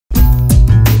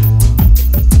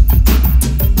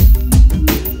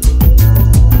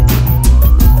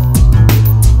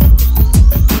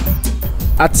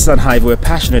At Sunhive, we're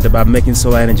passionate about making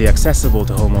solar energy accessible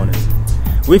to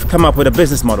homeowners. We've come up with a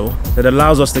business model that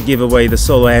allows us to give away the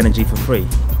solar energy for free.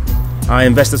 Our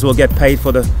investors will get paid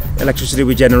for the electricity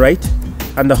we generate,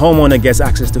 and the homeowner gets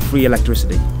access to free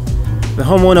electricity. The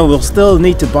homeowner will still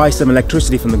need to buy some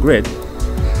electricity from the grid,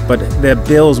 but their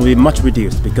bills will be much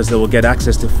reduced because they will get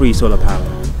access to free solar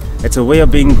power. It's a way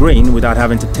of being green without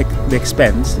having to take the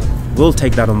expense. We'll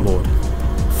take that on board.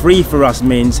 Free for us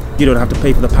means you don't have to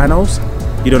pay for the panels,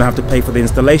 you don't have to pay for the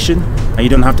installation, and you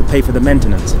don't have to pay for the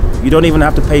maintenance. You don't even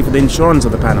have to pay for the insurance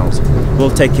of the panels.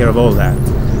 We'll take care of all that.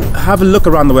 Have a look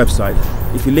around the website.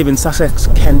 If you live in Sussex,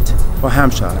 Kent or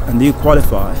Hampshire and you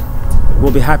qualify,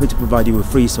 we'll be happy to provide you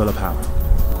with free solar power.